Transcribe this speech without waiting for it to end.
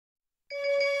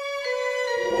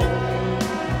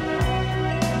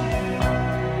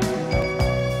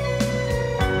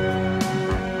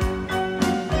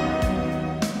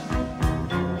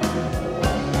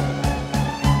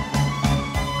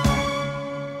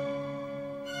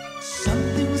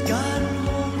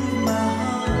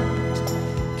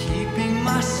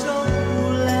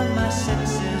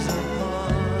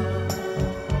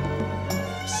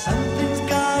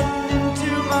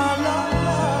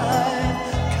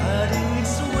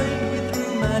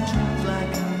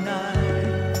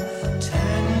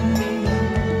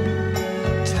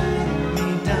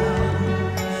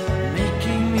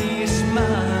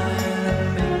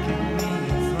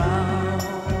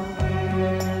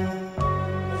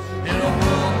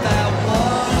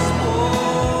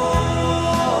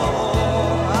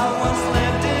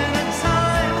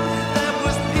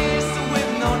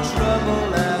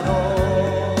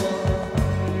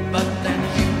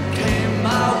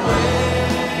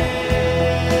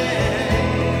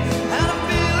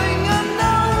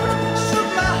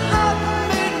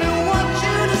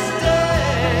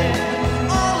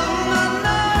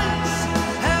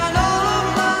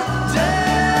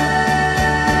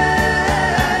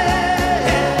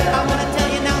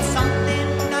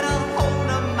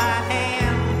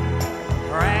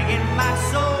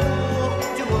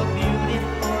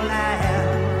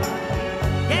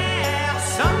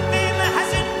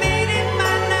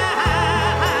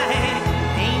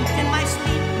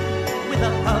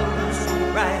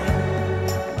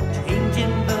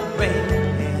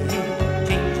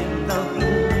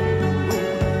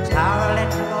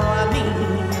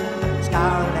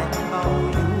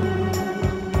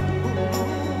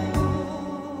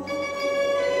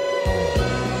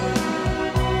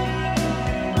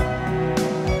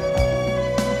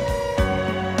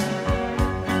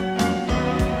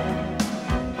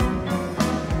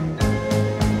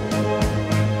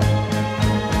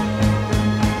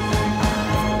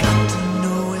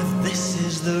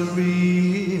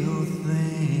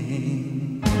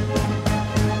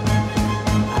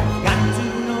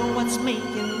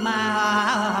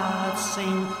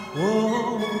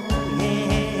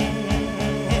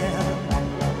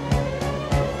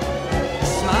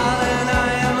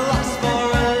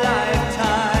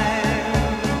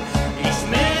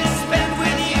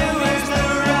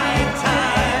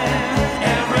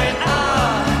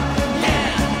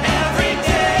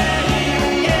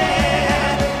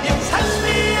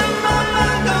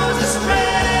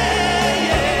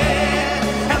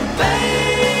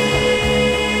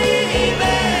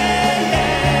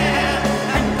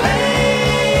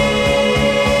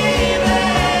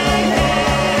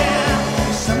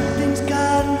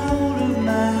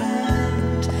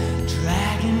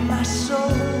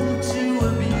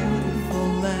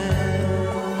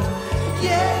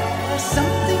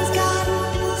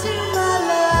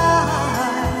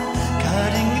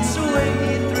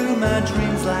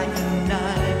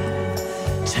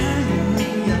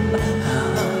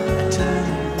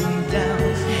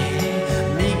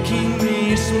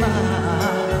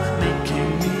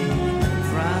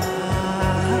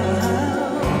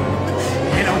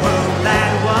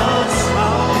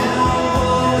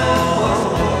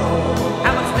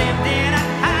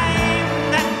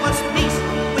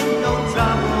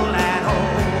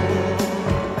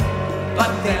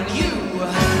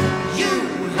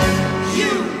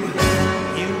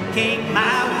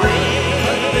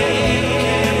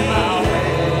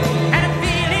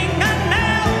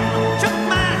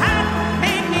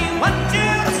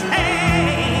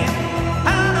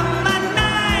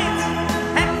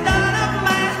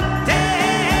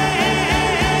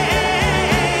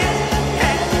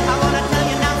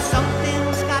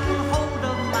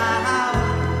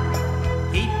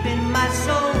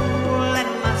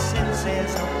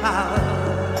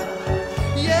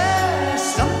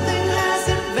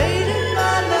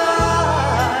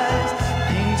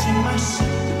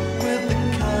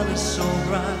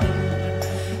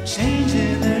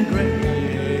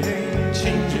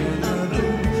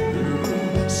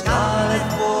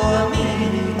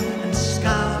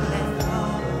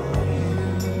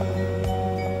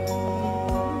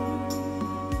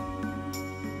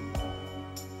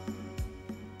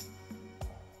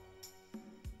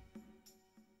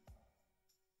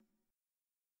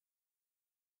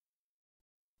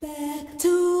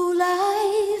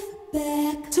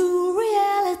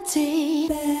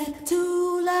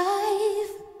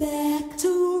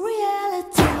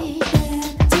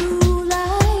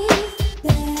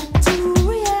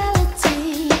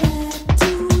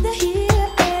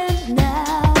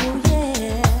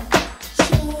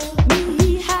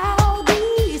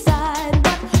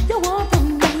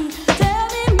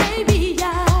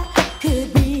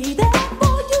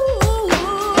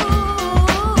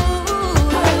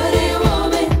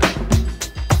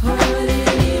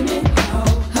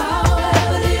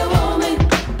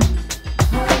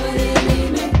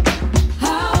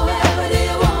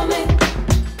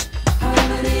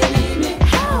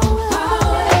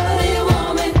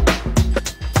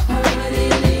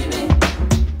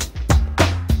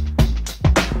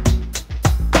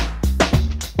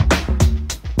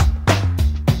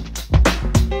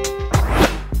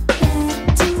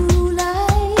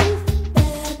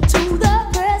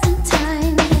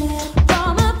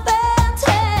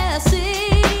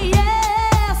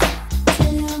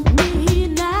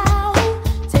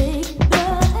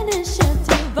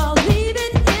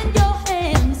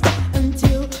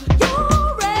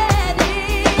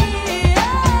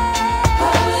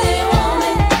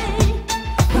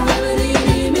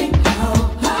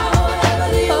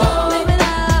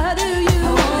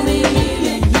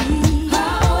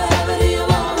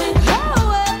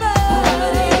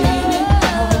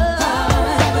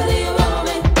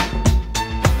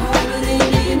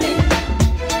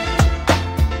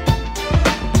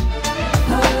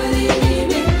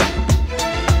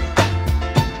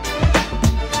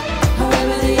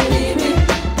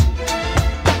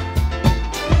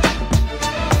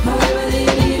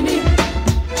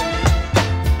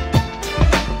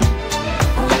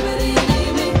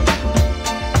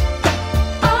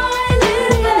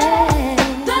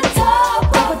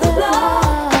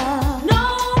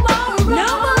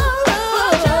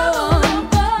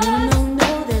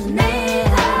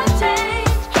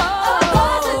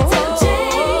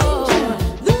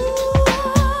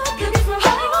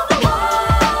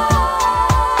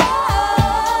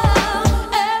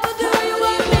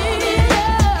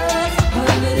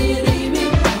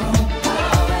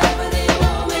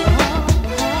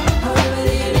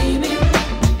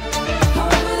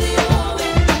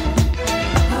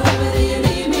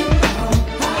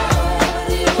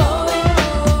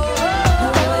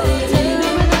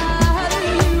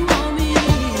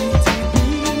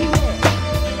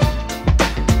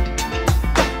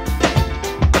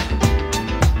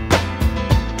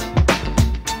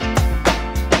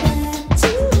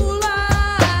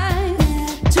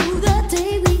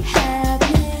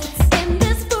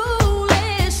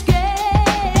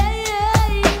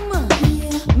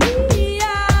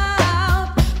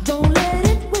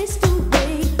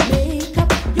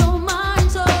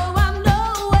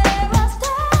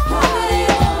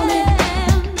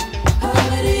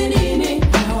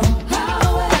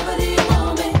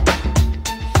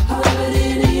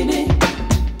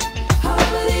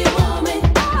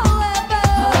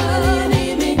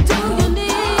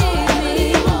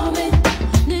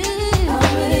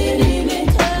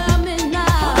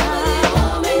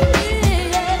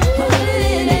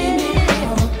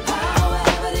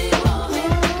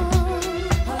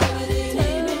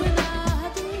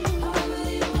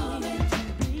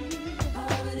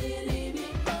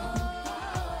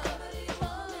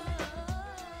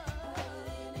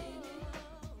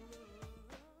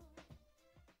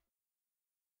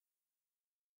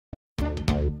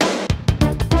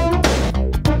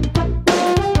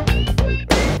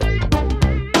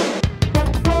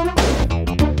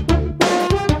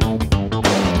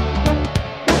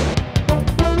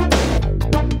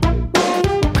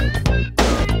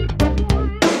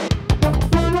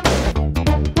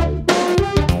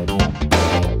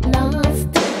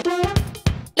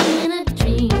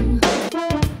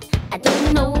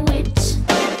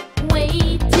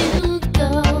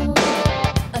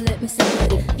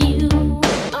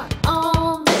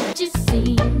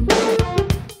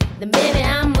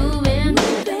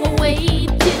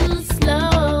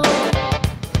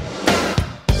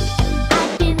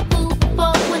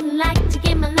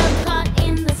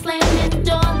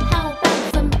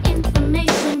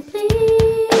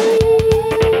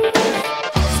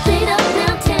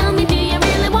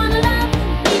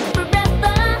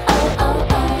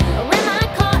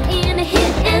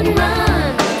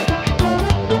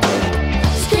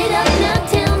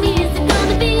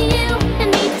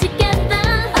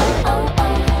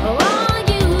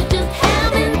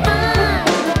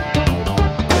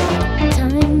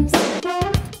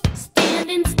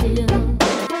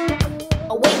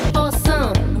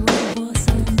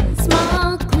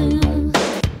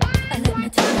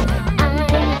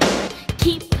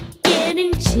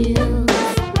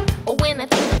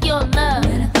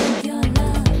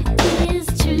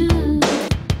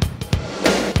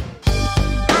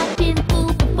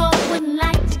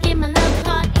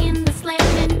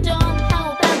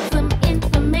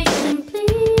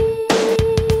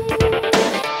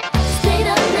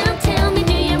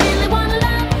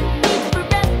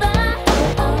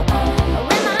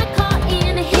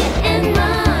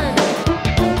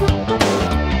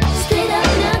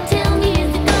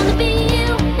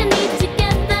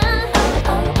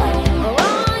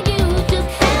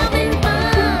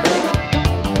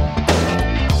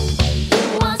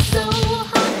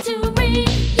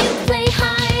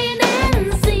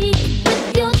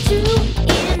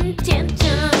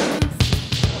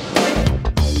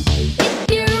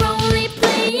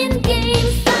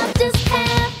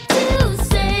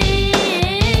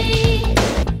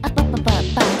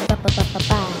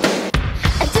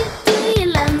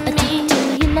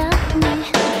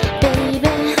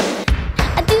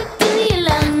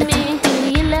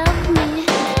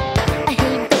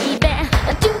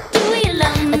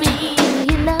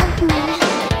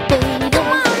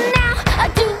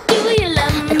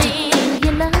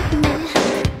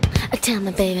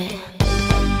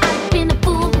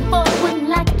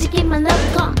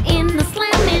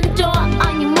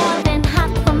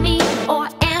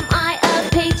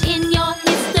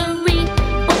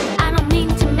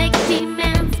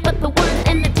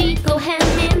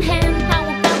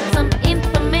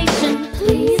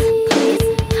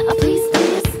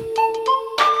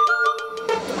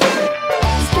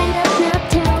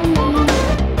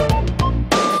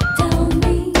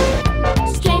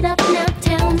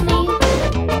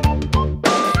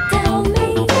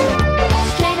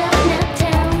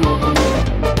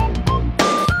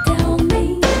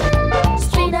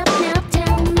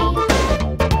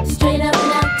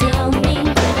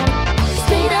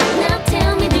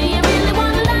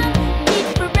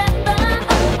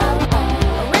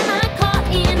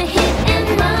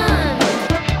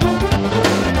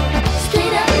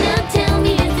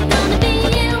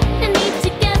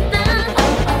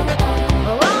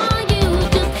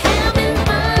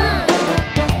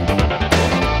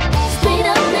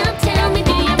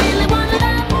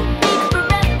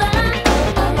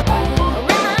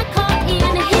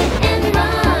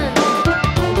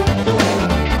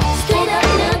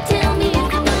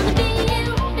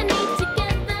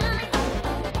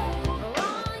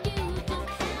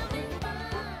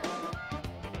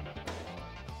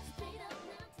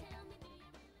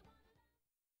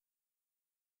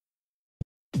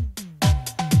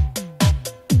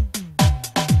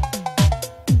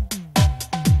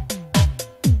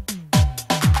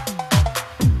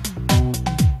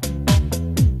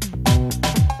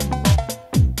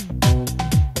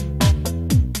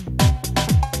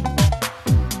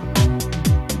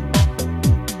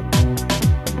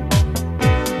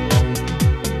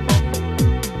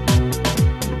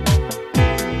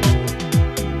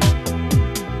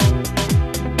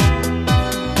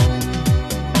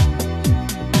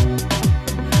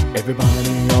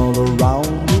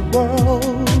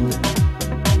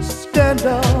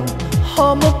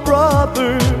all my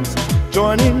brothers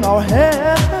joining our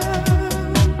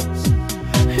hands,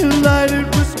 united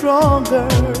we're stronger,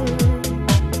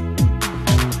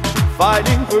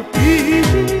 fighting for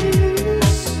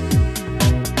peace,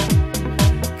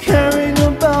 caring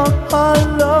about our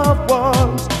loved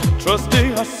ones,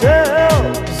 trusting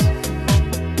ourselves,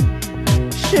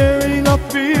 sharing our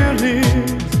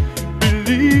feelings.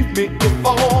 Believe me, if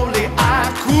only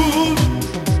I could,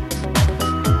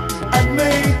 I'd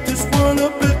make this world a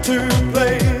better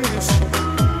place.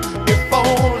 If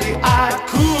only I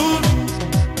could,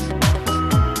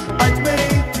 I'd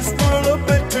make this world a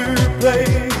better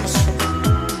place.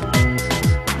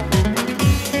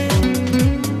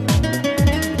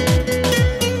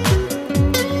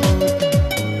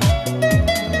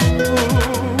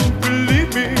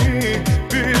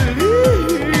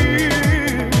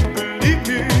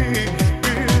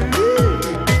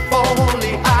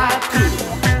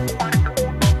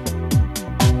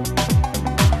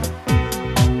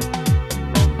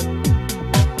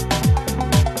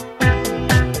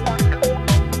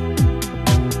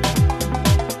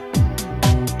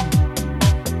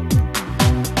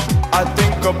 I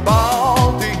think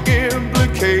about the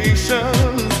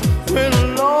implications when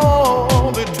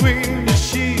alone between the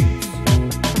sheets,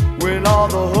 when all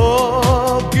the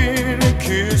hugging and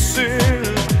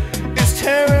kissing is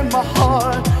tearing my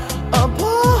heart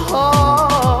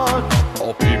apart.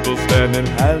 All people standing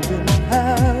hand in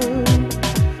hand,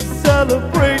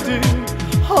 celebrating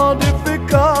all different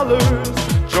colors,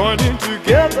 joining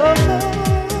together,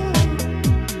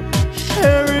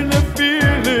 sharing their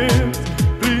feelings.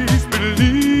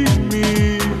 Believe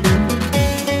me.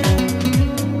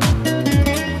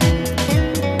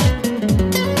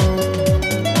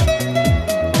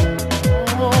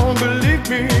 Oh, believe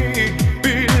me,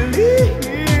 believe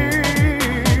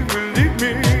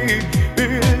me,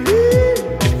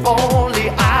 believe. If only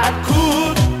I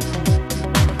could,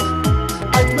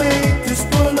 I'd make this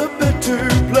world a better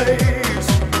place.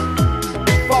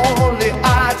 If only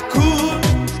I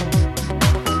could,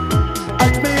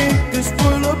 I'd make this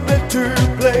world a better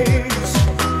place.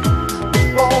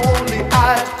 If only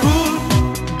I could.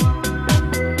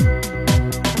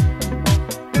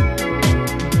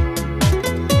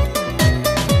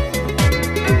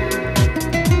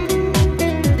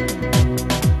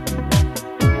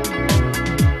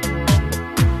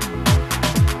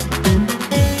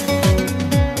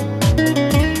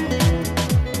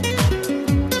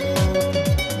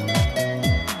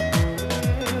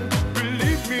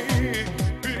 Believe me,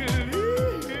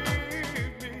 believe me,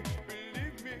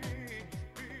 believe me,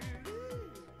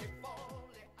 if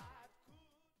only I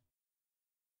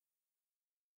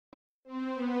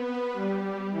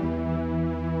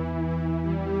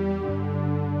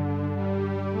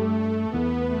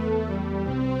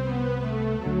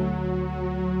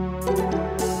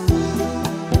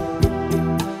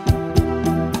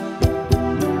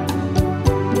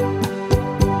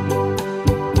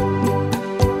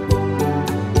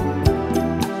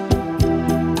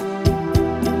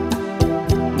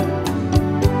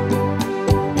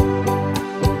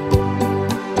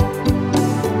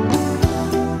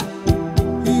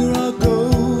Here I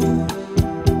go,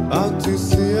 out to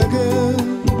sea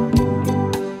again.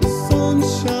 The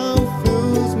sunshine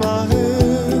fills my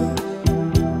hair,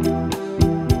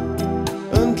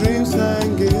 and dreams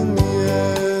hang in the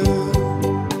air.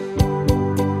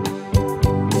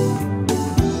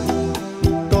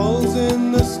 Gulls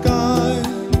in the sky,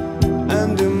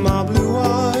 and in my blue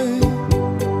eye,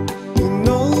 you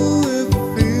know it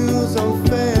feels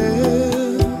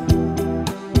unfair.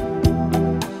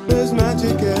 There's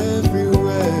magic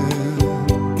everywhere.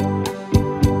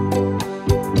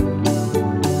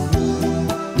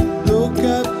 Look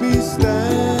at me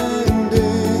standing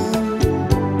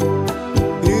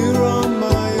here on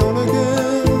my own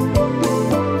again,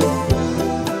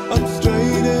 up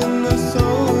straight in the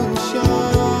sunshine.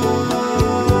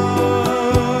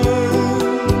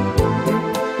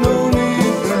 No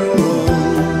need to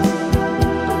run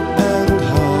and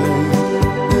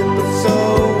hide. It's so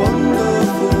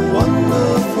wonderful,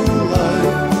 wonderful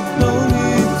life. No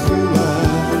need to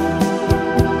laugh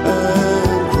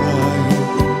and cry.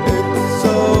 It's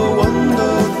so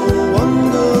wonderful,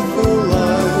 wonderful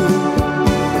life.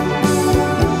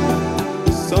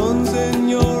 The sun's in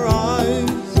your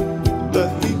eyes, the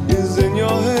heat is in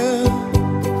your hair.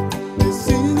 They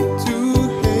seem to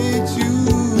hate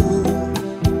you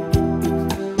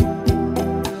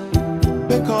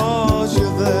because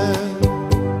you're there.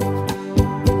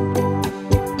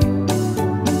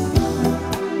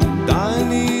 I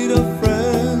need a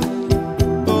friend,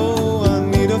 oh, I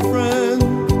need a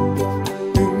friend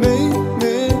to make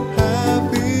me happy.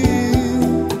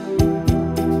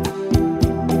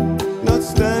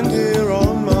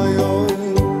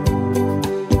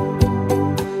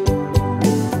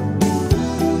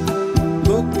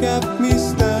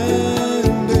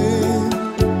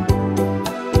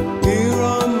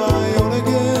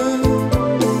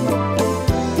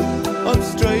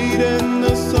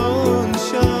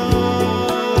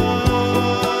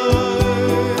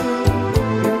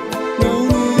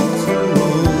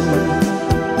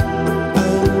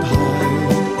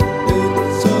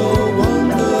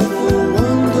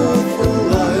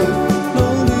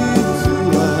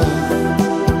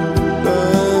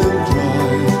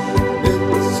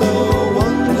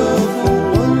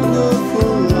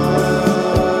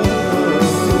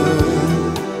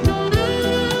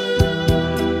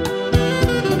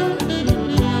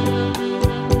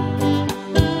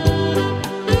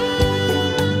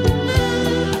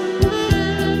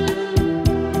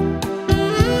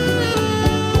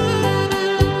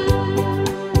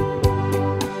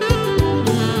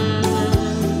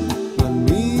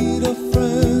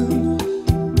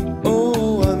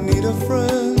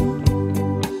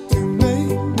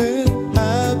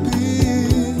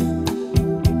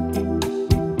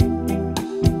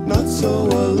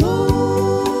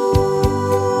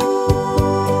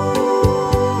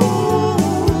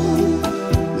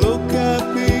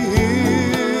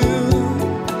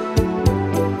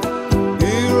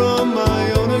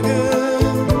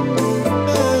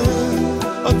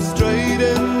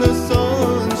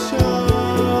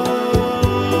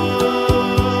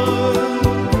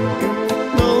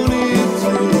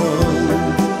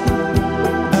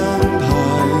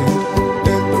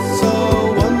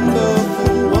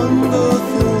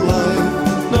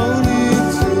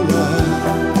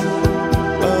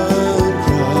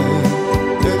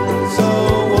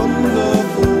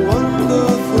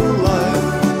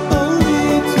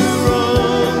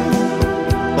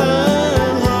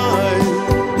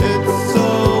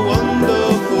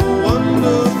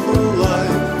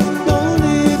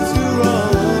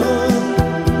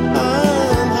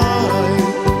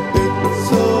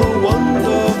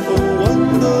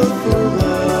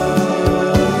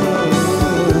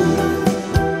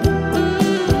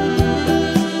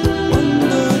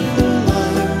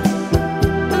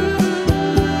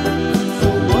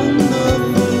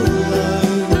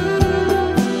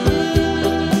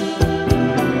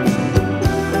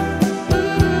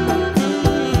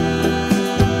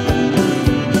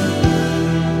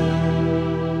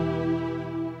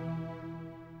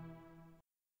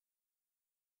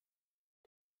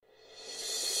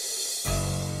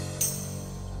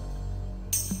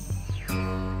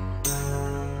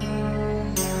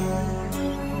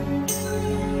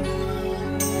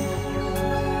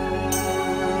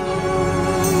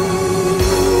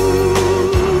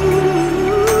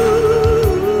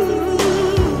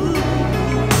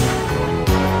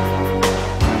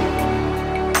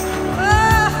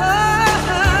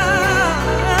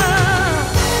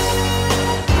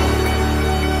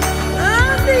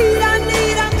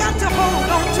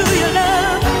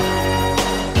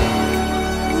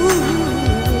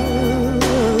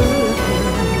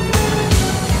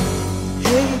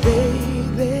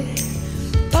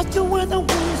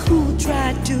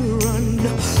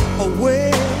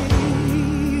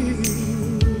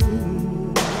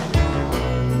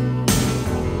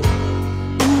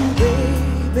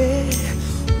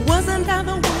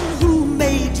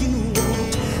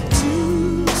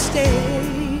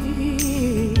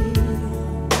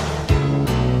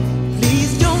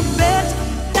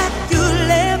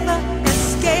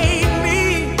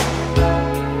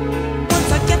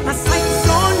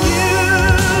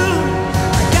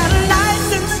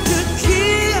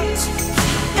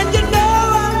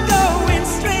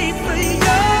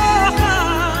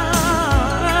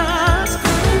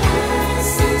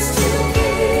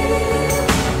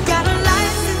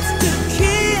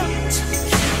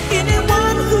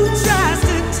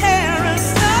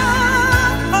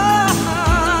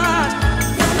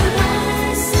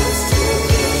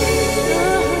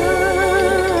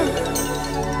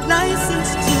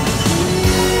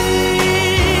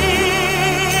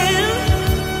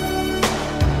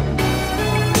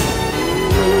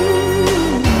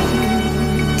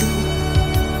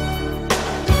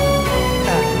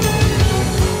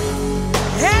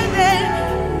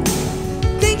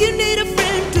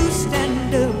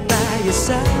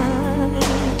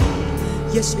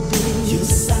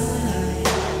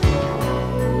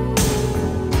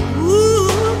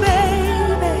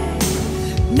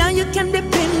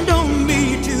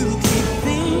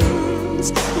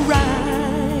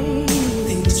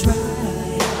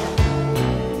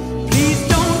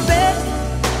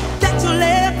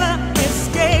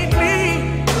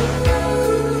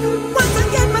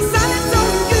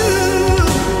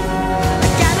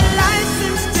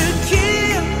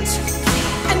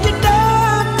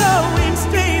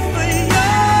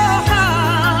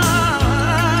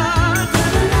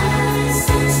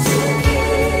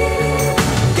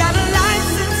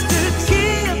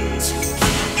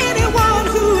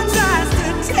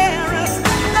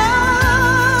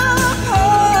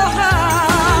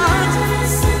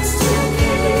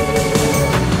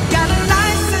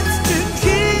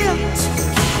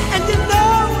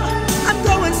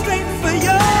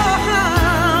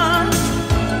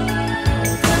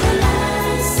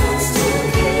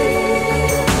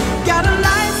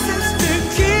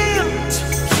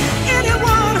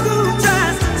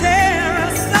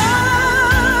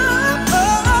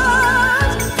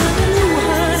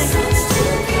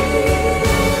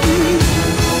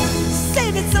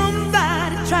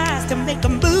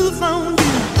 lose on you.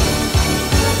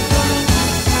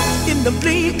 In the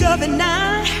blink of an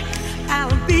eye,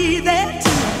 I'll be there too.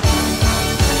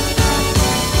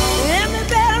 And they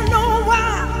better know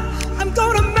why I'm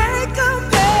gonna make them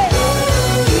pay.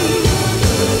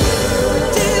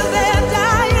 Till their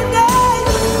dying day,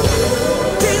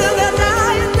 till their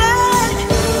dying day,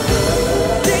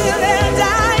 till their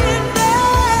dying day.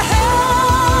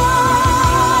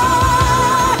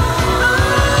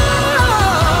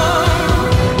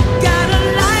 Got a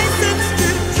license to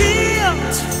kill,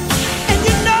 and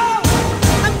you know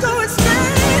I'm going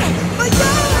straight for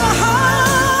your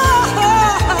heart,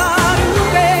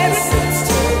 baby.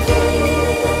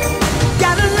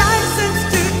 Got a license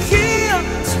to kill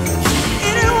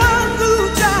anyone who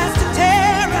tries to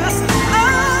tear us apart.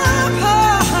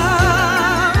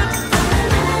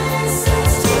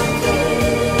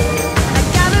 I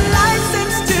got a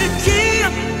license to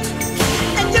kill,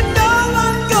 and you know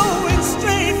I'm going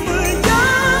straight for your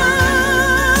heart.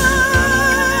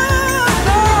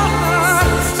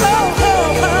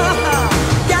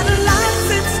 Got a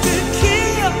license to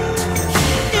kill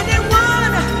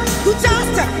anyone who tries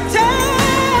to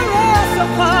tear us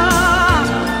apart.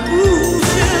 Ooh,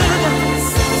 sugar.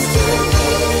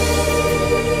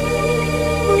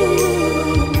 Ooh,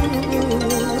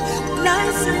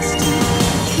 license to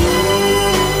kill.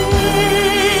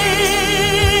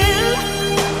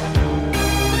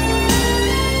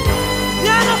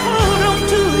 Gotta hold on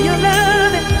to your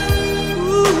loving.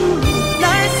 Ooh,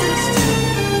 license to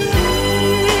kill.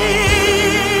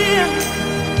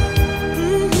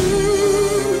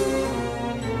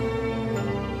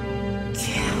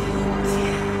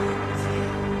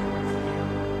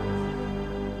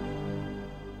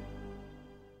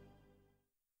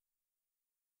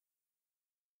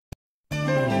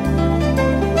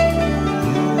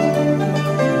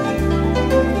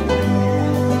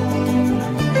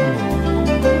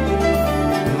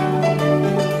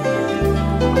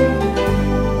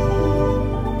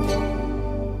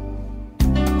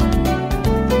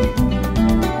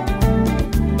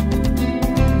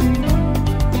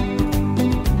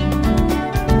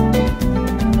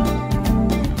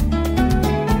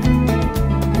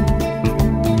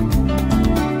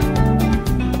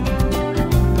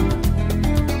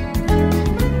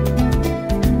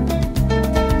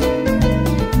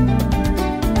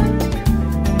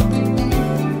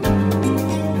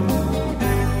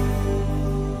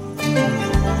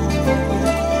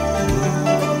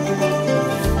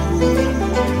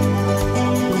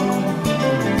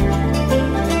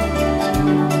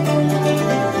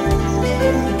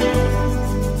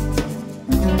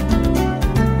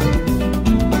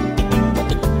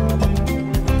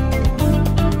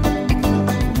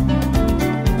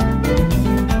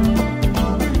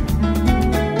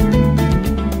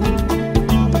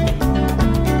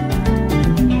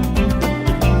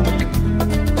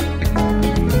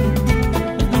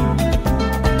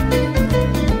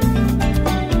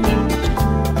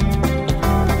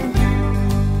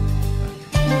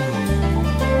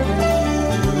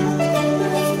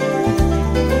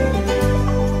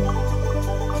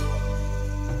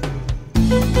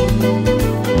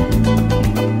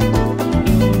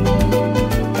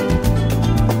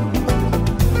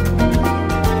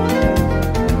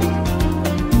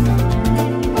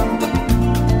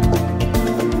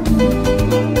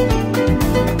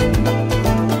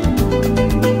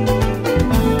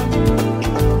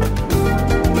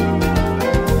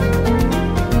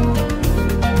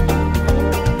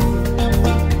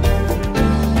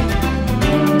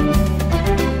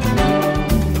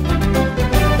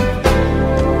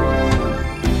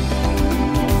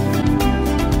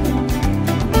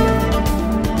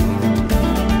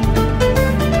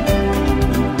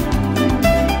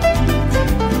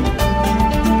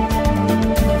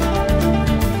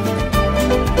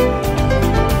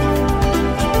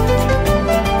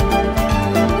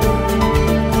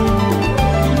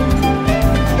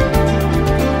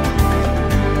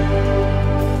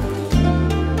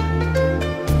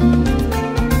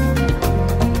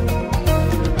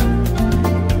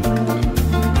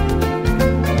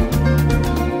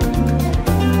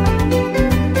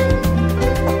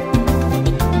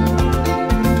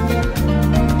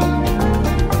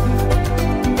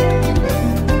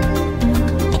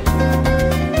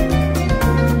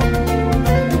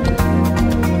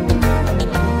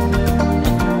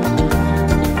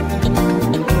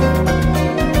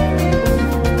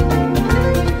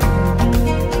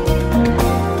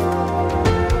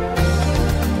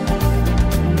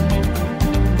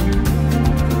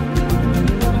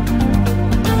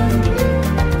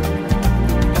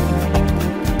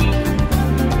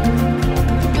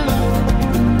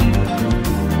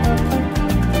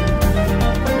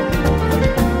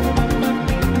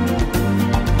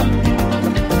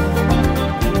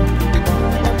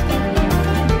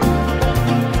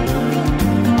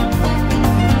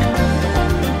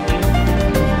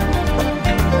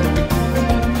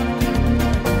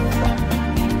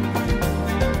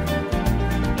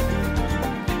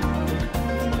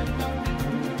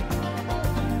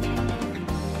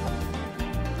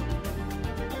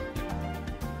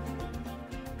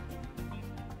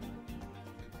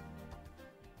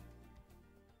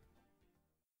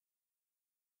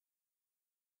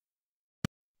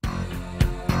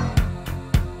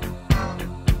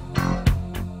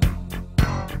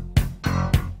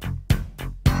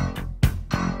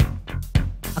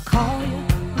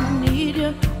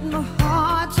 my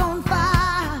heart's on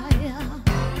fire.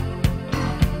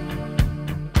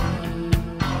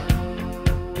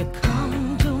 You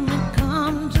come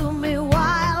to me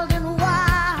wild and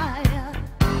wild.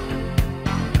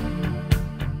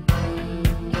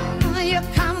 You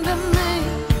come to me,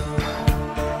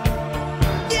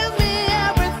 give me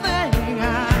everything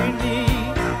I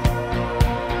need.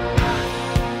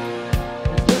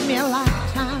 Give me a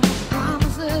lifetime of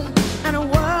promises and a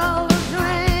world of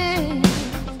dreams.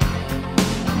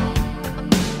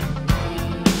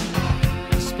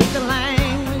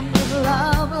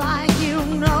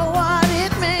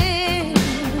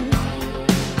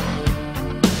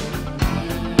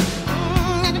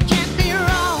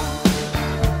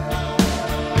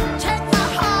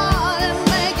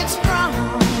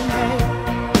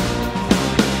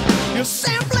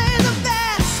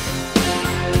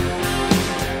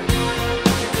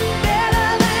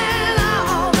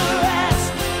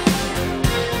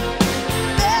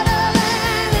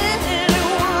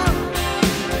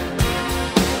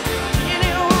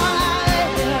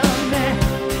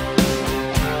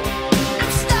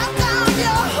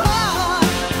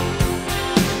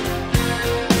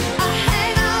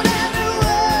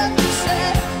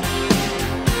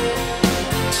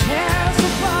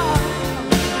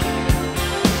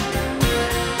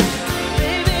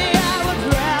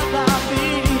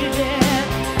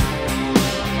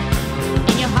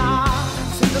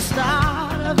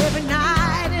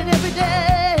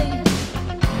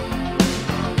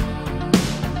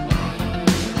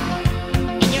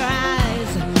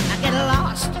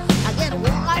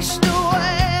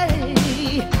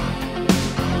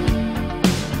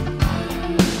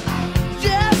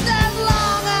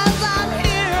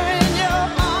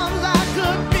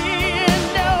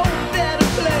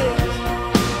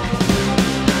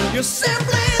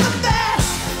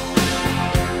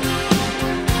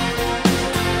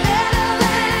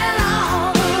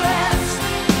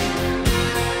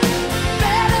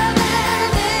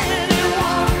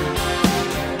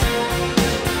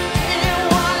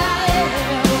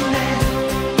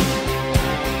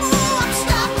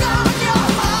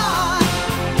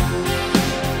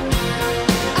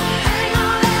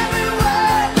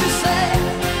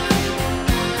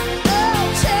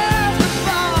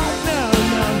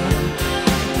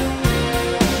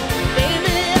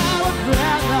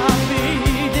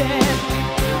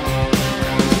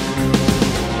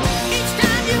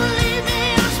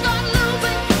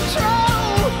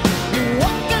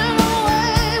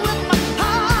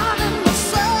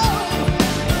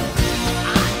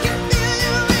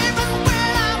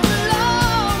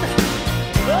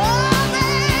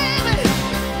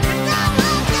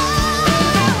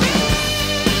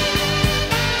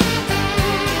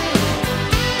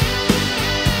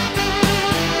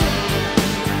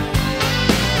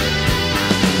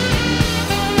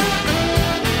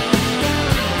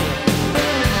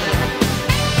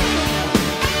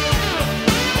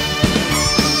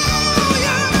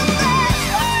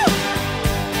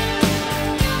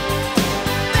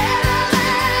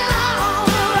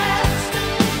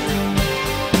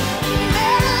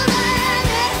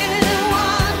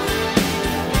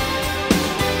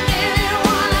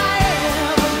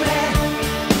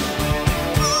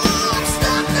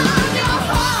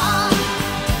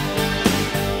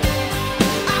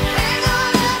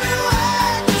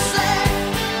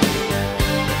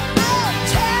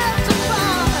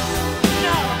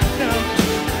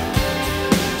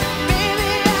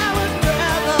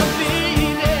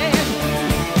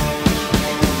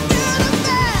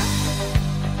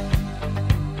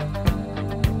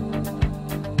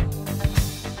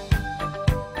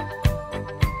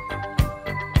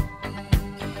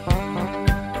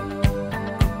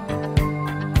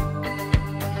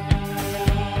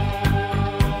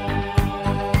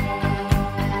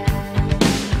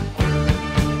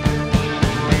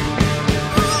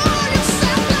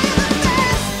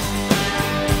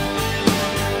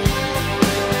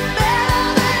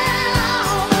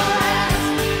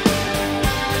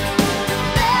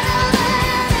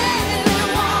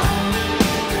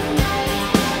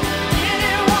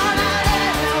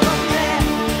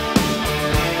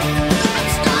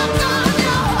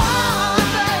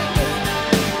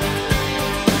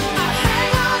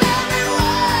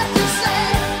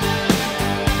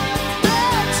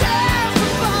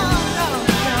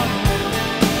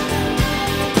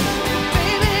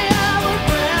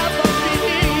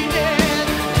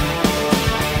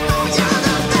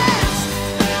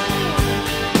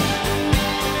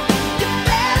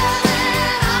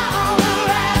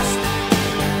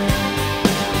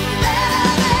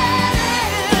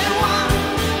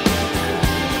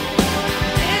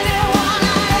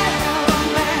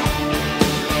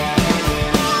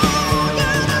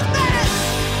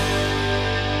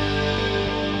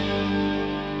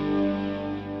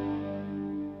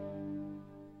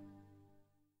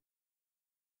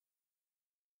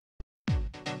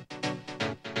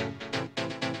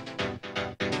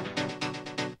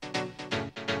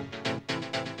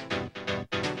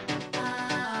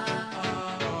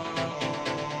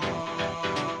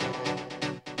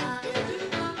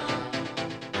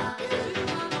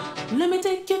 let me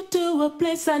take you to a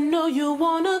place I know you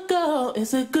wanna go.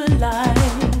 It's a good life.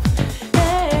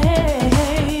 Hey,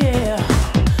 hey, yeah.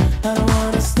 I don't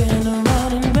wanna stand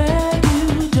around and beg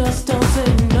you. Just don't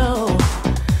say no.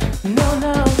 No,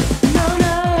 no, no,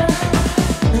 no.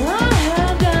 I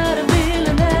have got a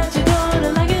feeling that you're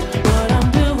gonna like it. What I'm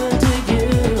doing to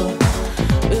you.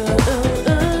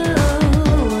 And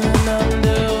I'm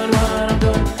doing what I'm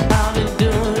doing. I'll be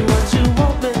doing what you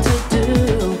want me to do.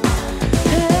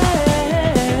 Hey,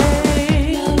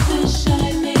 love is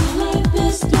shining, life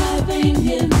is thriving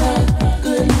in the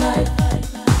good life,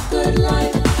 good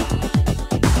life.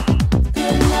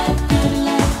 Good life, good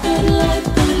life, good life,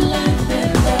 good life, in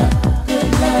the good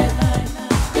life,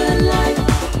 good life.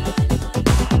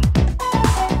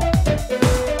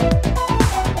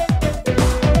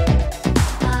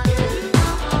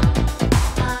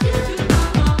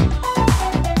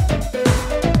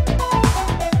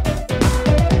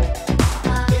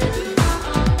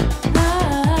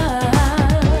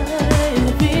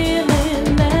 The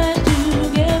feeling that you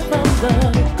get from the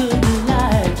good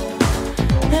life.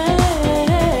 Hey,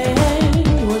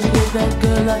 once you get that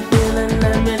good life feeling,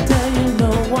 let me tell you,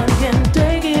 no one can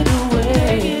take it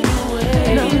away.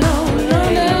 No, no, no,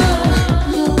 no.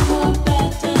 No more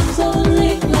bad times,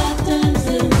 only glad times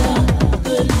in the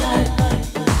good life,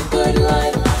 good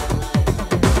life.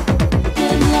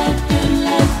 Good life, good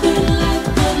life, good life,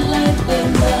 good life, in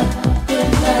the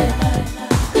good life, good life.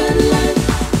 Good life,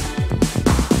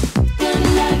 good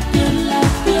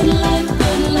life, good life,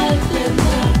 good life, in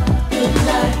the good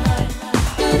life,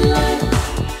 good life.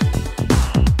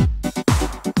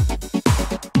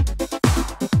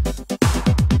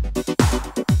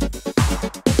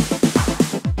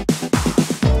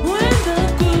 When the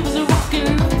grooves are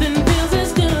rocking, nothing feels as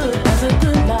good as a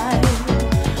good life.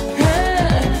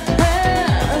 Hey, hey,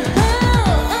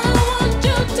 I want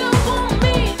you to want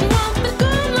me, to want the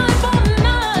good life all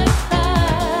night.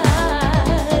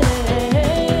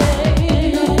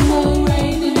 No more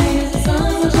rainy days, sun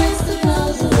will chase the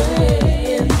clouds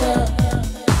away in the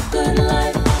good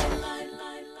life. Good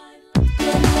life,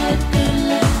 good life, good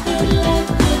life, good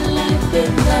life,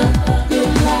 in the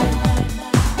good life, good life.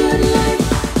 Good life,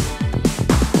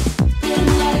 good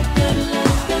life,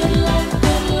 good life,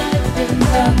 good life, in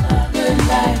the good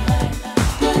life,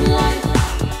 good life.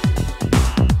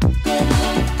 Good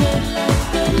life, good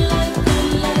life, good life, good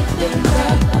life, in the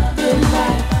good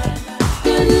life,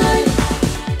 good life.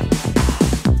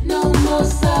 No more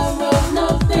sorrow,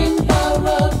 nothing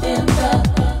borrowed in the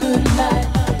good life,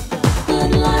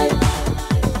 good life.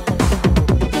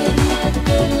 Good life,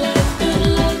 good life, good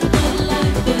life, good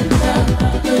life, in the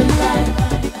good life, good life.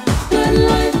 Good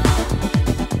life.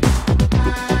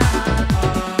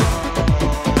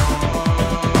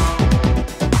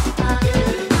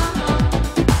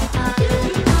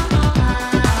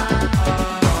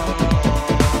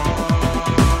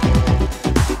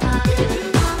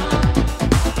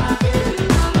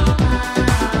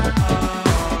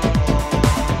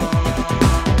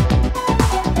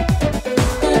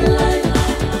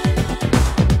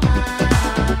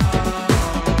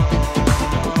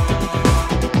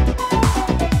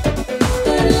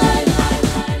 Good life.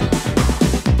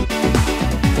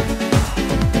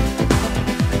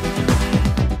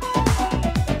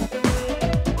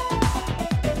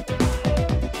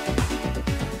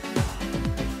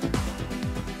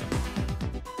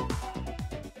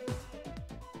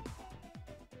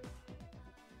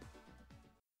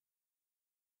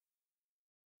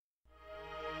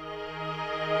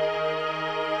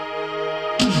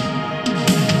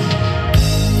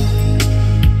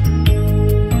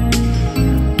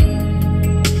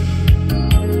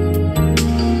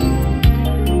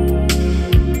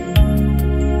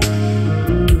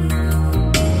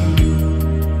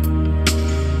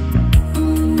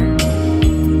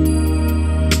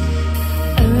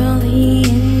 Early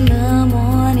in the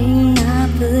morning, I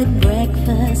put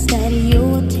breakfast at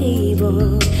your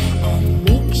table and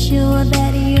make sure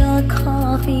that your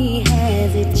coffee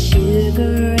has its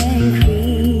sugar and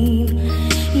cream.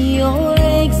 Your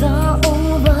eggs are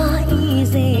over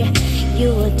easy,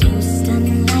 your toast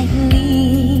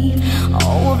unlikely.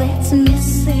 All that's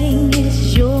missing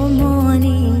is your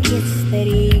morning kiss that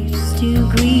used to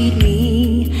greet me.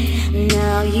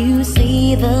 Now you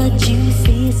see the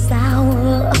juicy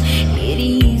sour, it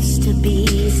used to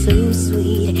be so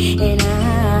sweet. And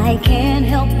I can't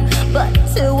help but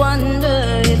to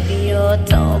wonder if you're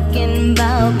talking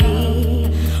about me.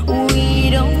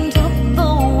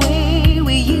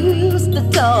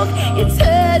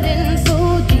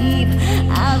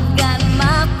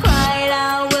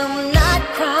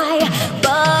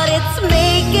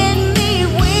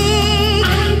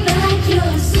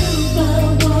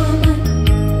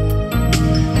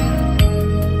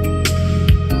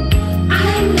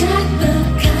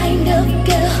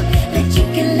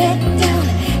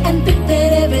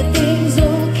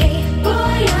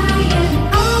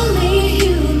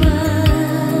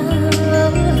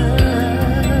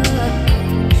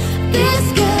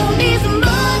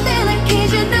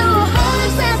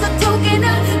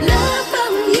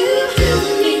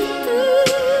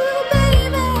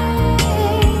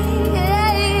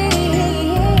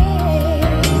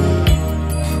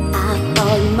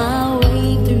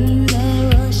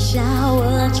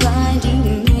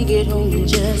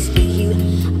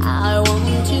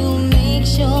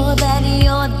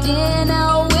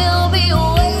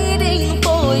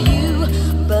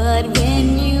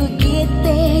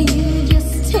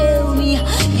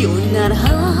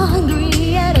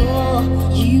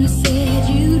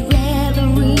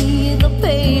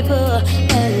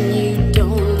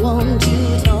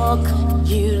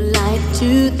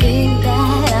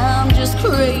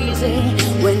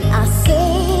 crazy when I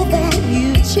say that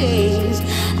you've changed.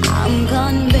 I'm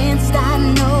convinced I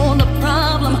know the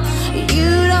problem.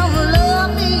 You don't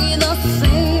love me the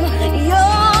same.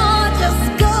 You're just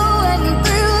going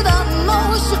through the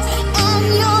motions, and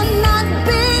you're not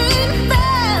being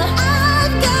fair.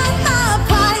 I've got my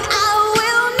pride, I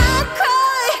will not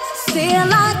cry. Still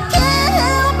I can't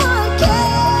help but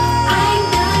care. I'm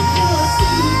not your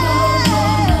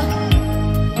superwoman.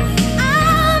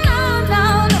 Oh no, no,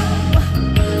 no.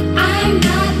 I'm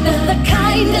not the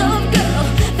kind of girl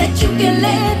that you can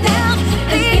lay down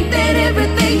and think that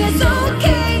everything is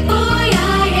okay. Boy, I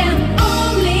am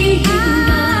only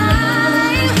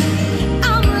human.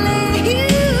 I'm only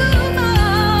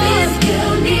human. This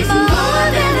girl needs more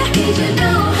than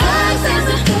occasional hugs and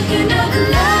a token of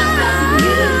love from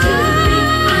you to me.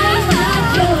 I'm not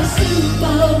your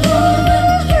superwoman.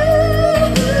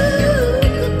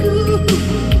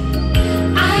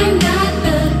 I'm not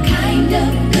the kind of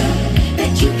girl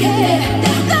that you can let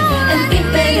down and think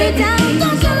that everything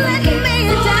is okay.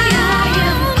 Boy, I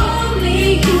am only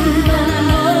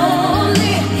human.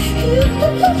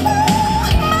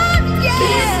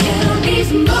 This girl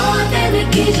needs more than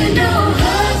occasional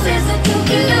hugs as a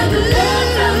token of love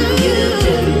from you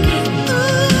to me.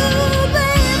 Ooh,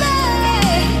 baby,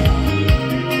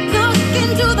 look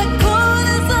into the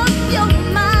corners of your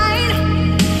mind.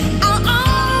 I'll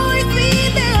always be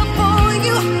there for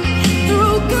you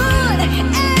through good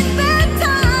and bad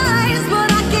times, but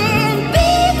I can't be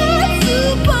that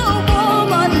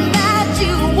superwoman that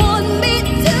you want me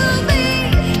to be.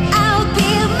 I'll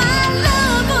give my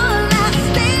love a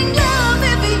lasting love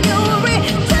if you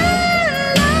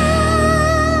return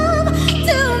love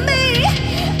to me.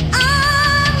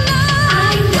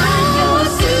 I'm not your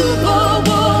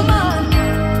superwoman.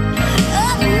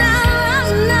 No,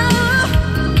 no.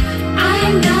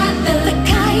 I'm not the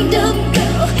kind of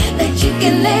girl that you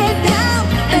can lay down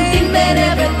and think that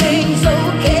everything's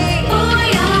okay. Boy,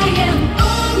 I am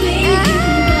only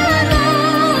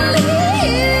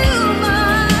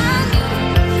human.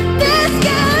 This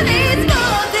girl needs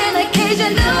more than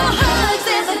occasional hugs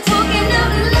as a token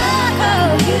of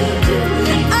love. You do.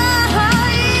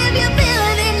 If you feel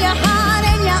it in your heart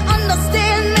and you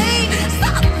understand me,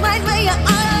 stop right where you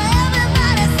are.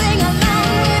 Everybody sing along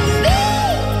with me.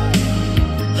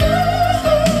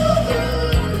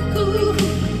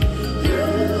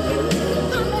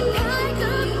 I'm the kind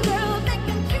of girl that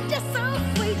can treat you so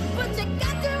sweet, but you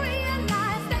got to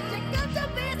realize that you got to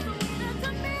be sweeter to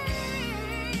me.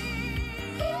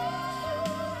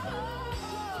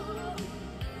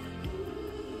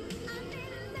 I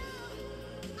need love.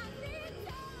 I need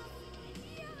love.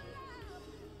 Your love.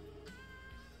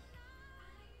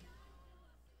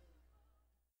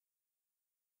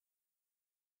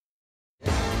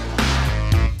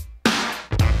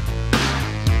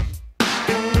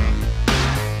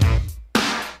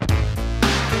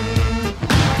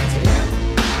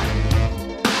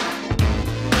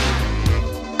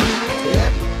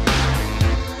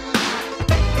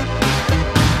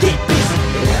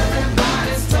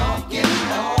 Everybody's talking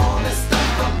all this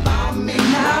stuff about me.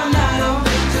 Now,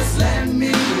 they just let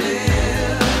me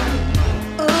live.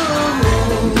 I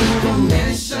don't need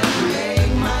permission,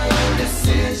 make my own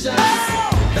decisions.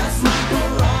 That's my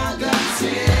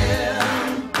prerogative.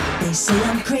 They say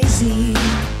I'm crazy,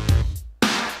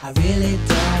 I really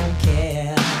don't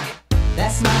care.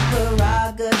 That's my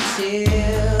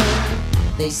prerogative.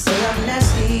 They say I'm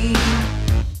nasty,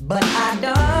 but I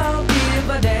don't give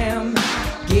a damn.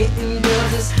 Getting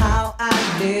girls is how I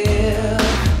live.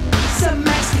 Some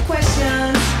ask me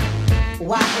questions,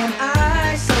 why am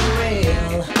I so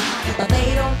real? But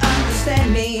they don't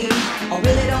understand me, or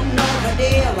really don't know the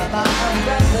deal about a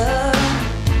brother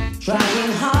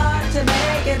trying hard to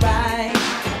make it right.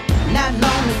 Not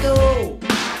long ago,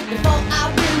 before I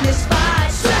win this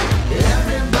fight,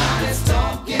 Everybody's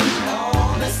talking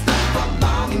all this stuff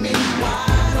about me.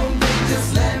 Why don't they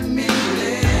just let me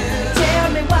live?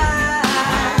 tell me why.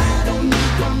 I don't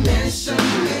need permission,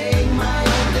 make my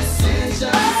own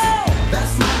decisions.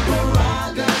 That's my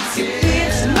prerogative.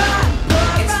 It's my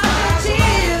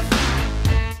prerogative.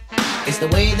 It's the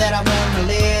way that I wanna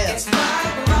live. It's my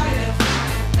prerogative.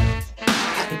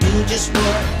 I can do just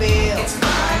what I feel. It's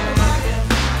my prerogative.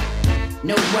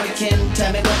 Nobody can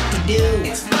tell me what to do.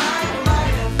 It's my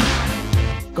prerogative.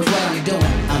 'Cause what I'm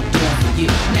doing, I'm doing for you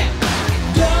now.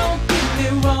 Don't get me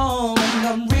wrong,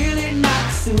 I'm really not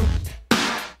soup.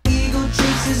 Ego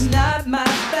trips is not my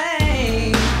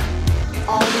thing.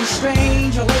 All these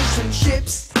strange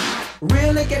relationships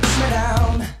really gets me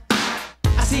down.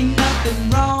 I see nothing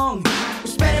wrong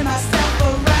with spreading myself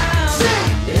around.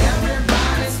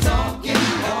 Everybody's talking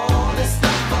all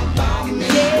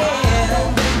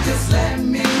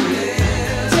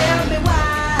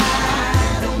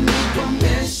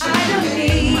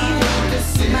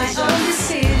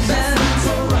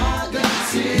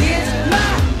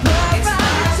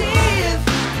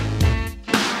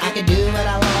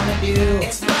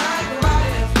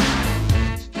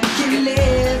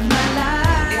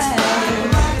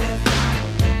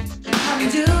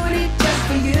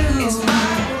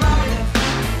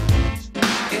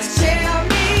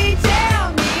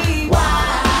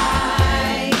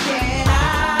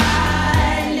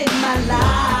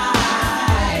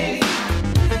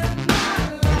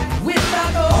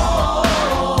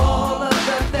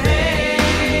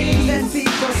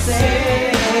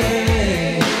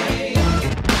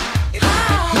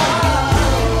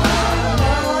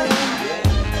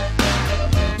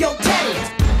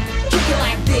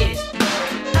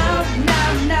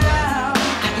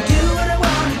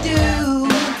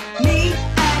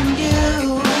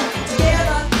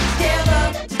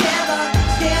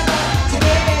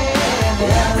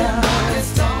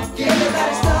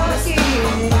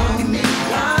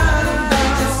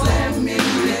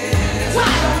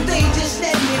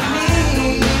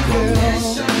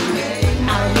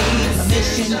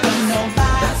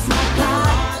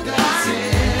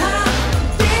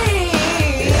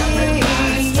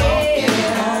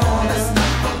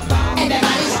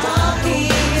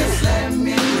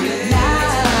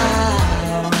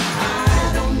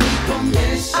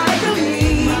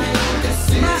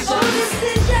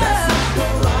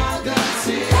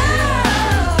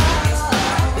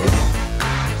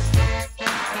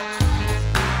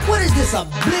a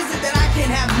blizzard that I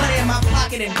can't have money in my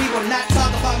pocket and people not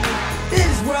talk about me. This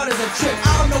world is a trip.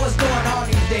 I don't know what's going on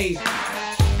these days.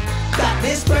 Got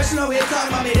this person over here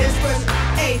talking about me, this person.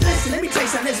 Hey, listen, let me tell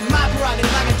you something. This is my prerogative.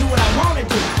 I can do what I want to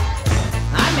do.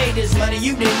 I made this money,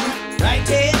 you didn't. Right,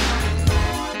 Ted?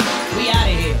 We out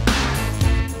of here.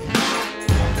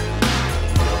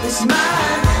 It's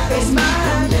mine, it's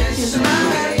mine, it's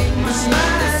mine, it's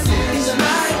mine, it's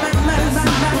mine,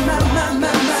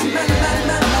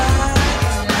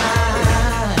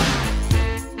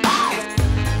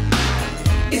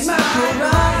 it's my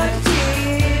prerogative,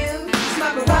 it's my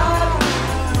prerogative.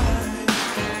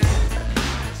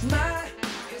 It's mine,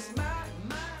 it's mine.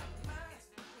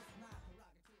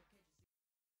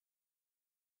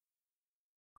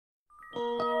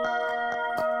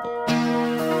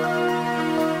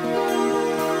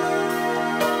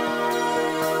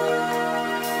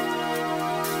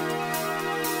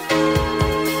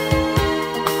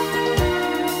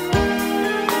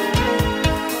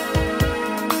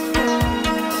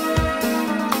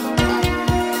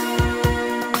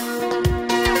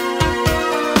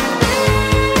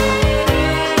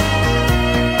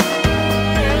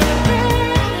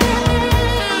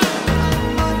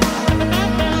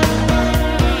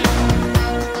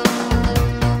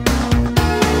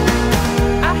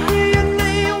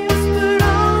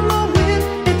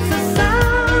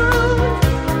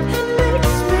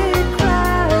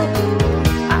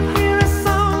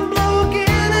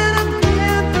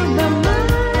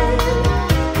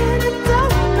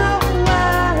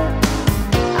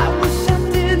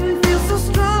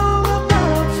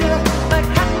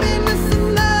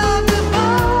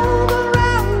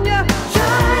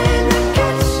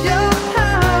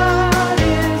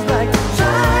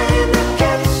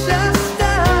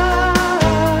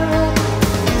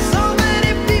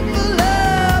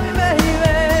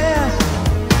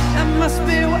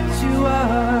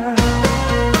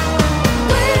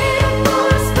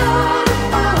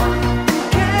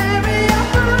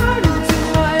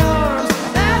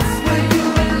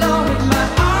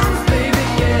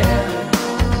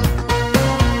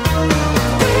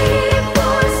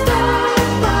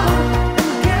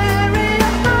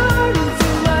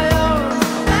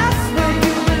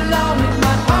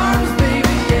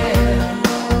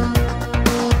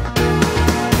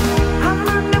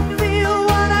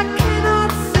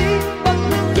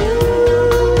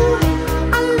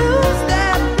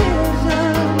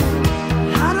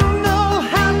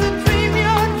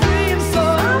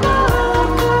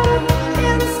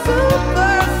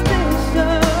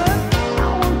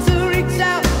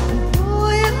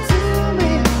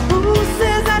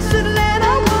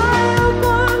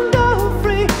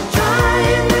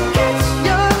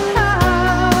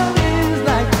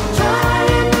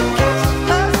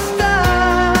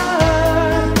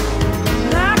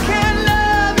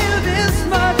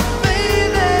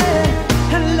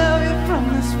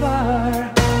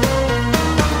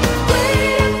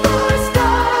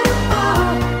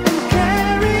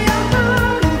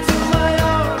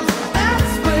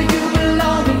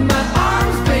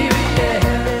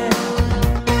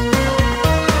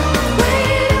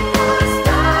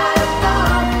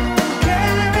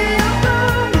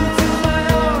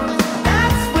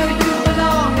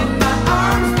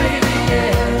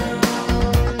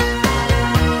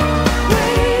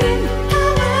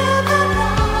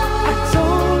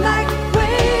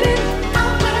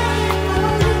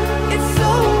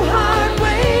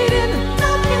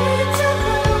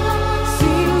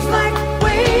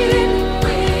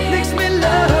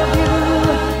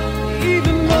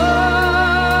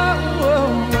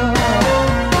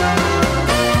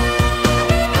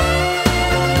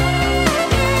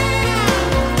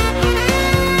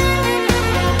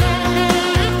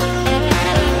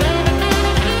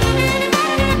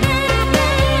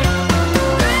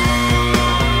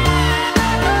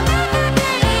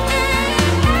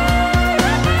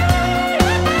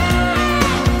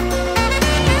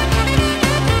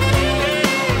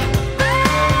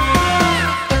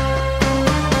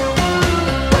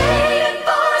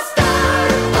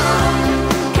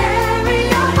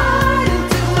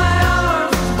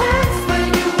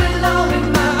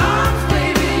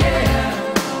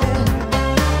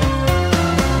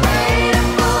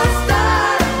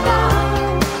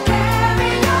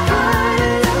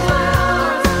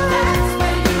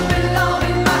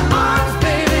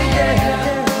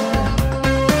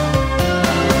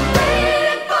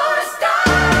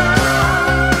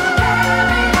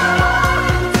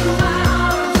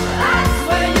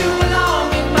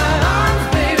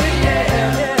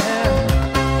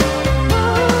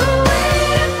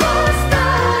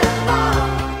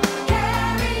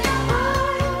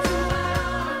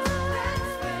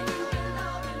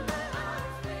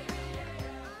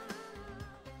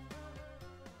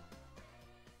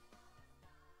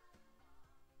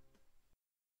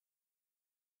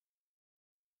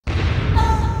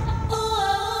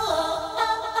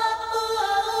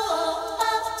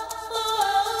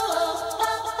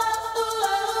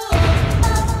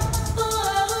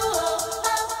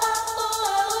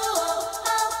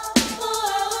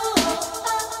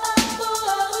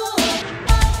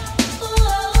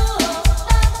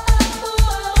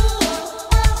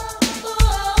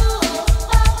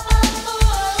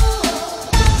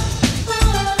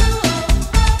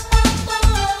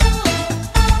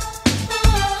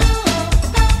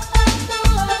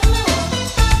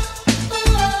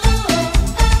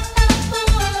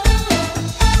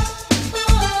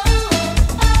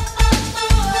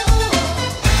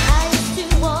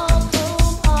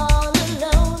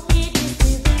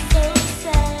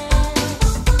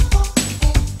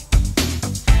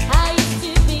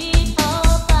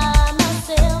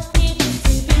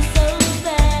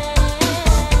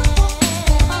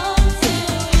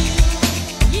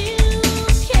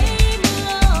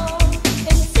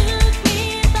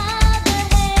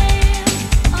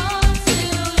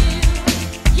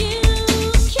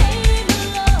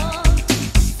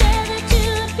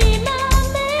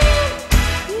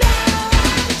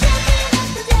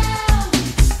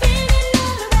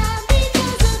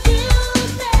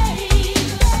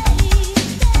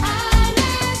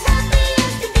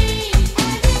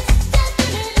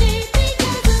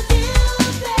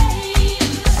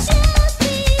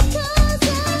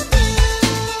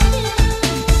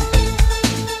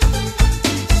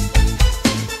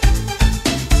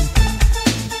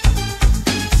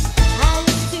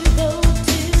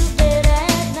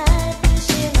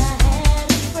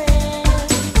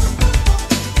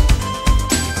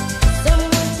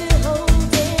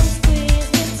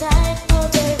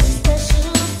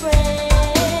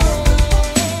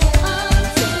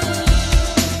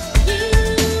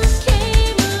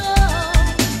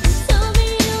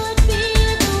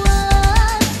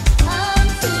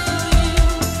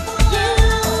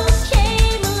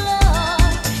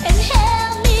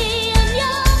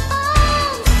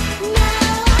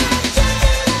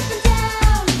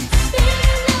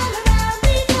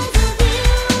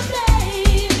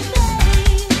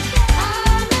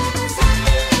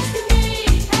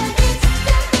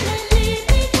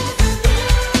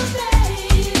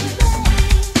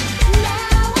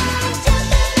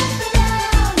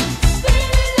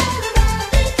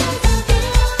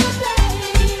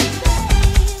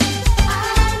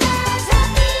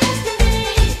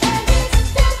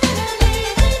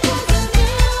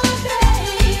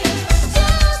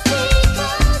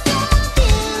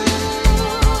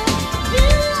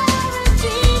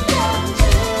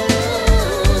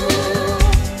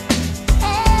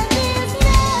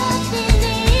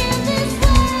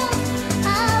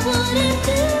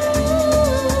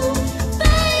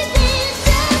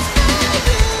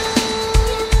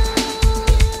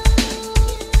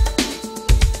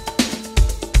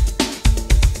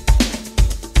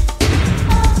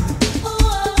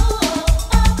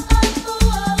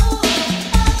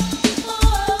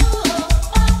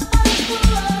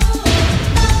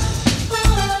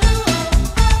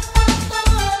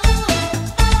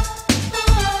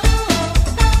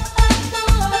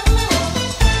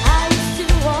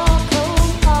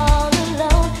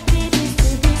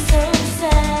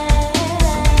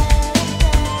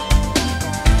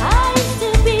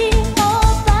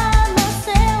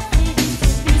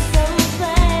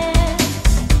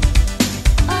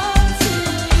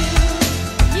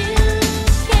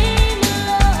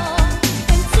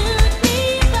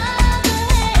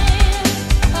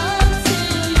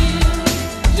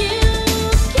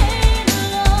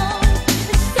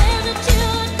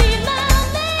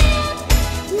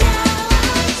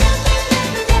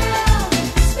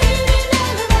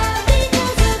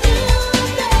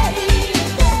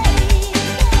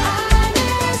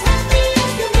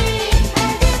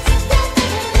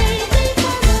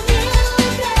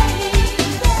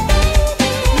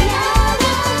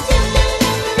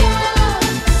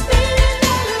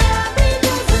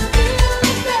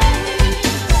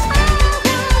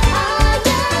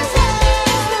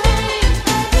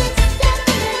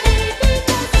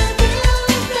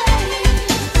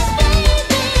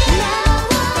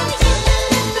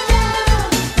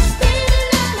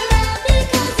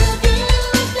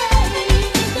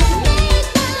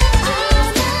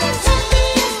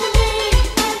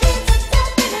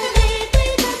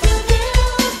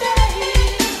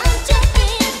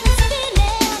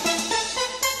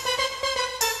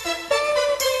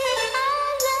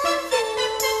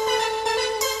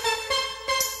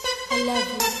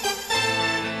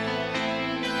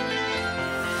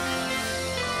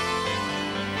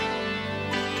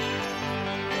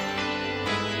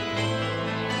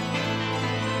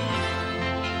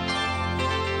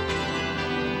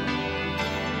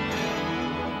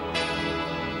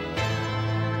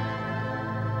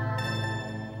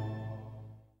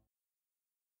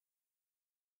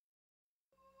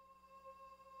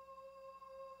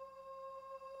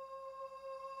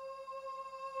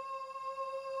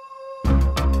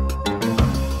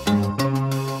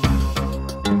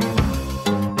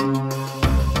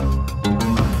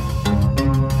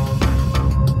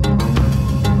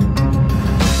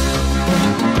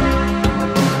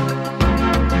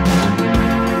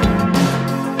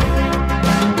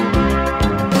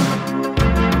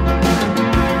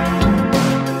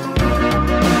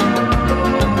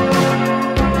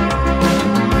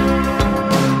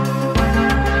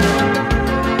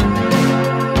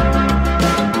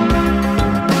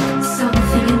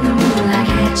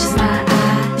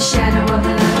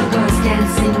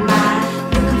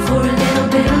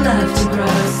 love to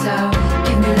grow. So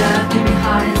give me love, give me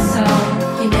heart and soul.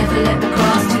 You never let me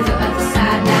cross to the other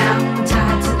side now. I'm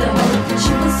tied to the hope that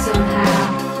you will somehow.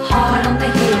 Hard on the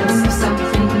heels of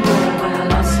something more. When I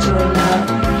lost your love,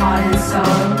 heart and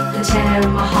soul, the tear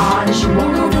in my heart as you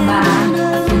walk